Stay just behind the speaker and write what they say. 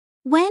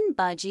When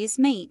budgies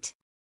mate.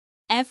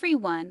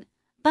 Everyone,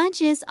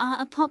 budgies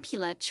are a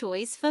popular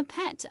choice for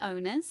pet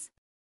owners.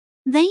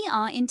 They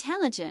are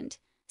intelligent,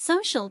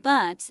 social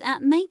birds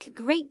that make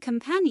great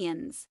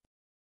companions.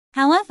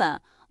 However,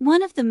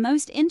 one of the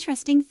most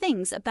interesting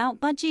things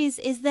about budgies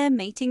is their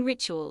mating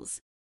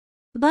rituals.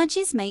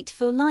 Budgies mate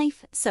for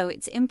life, so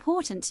it's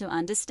important to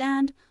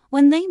understand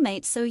when they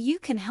mate so you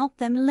can help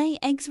them lay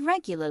eggs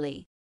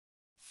regularly.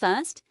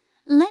 First,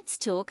 let's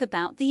talk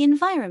about the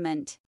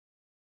environment.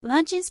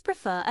 Budgies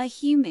prefer a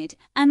humid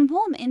and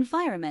warm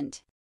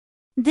environment.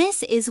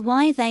 This is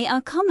why they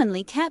are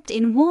commonly kept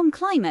in warm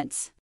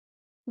climates.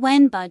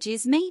 When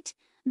budgies mate,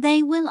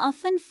 they will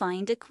often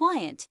find a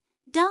quiet,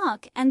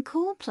 dark and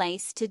cool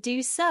place to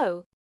do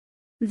so.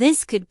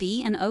 This could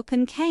be an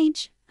open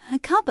cage, a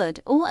cupboard,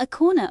 or a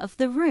corner of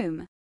the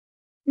room.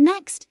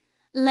 Next,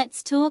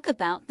 let's talk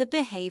about the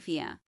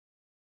behavior.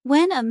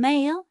 When a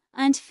male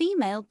and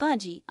female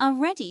budgie are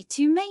ready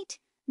to mate,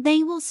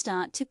 they will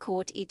start to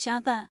court each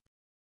other.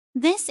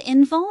 This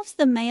involves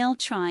the male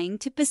trying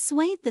to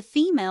persuade the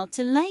female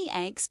to lay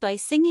eggs by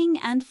singing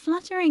and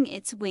fluttering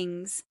its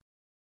wings.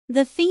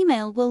 The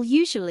female will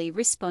usually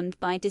respond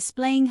by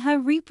displaying her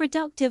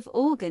reproductive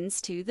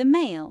organs to the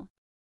male.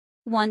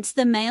 Once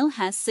the male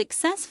has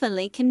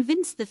successfully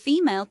convinced the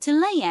female to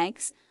lay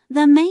eggs,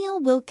 the male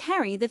will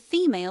carry the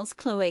female's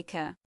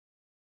cloaca,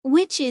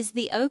 which is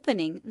the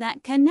opening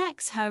that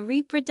connects her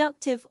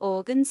reproductive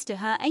organs to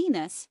her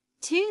anus,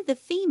 to the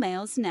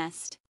female's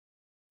nest.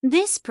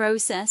 This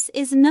process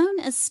is known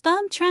as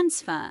sperm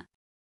transfer.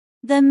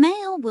 The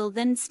male will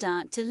then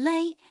start to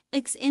lay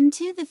eggs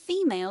into the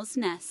female's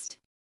nest.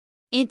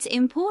 It's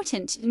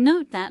important to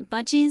note that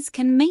budgies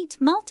can mate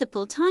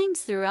multiple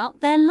times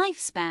throughout their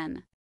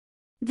lifespan.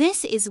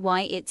 This is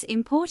why it's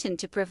important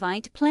to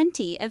provide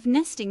plenty of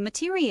nesting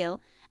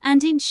material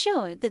and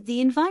ensure that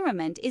the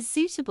environment is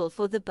suitable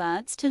for the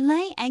birds to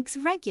lay eggs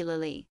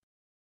regularly.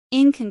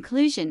 In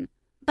conclusion,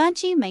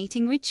 budgie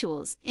mating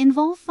rituals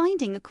involve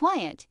finding a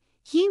quiet,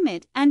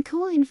 humid and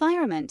cool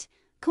environment,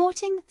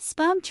 courting,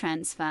 sperm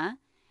transfer,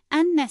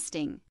 and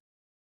nesting.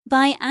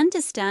 By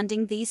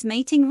understanding these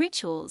mating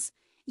rituals,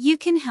 you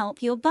can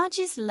help your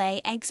budgies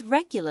lay eggs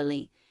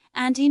regularly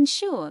and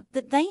ensure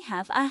that they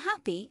have a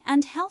happy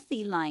and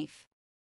healthy life.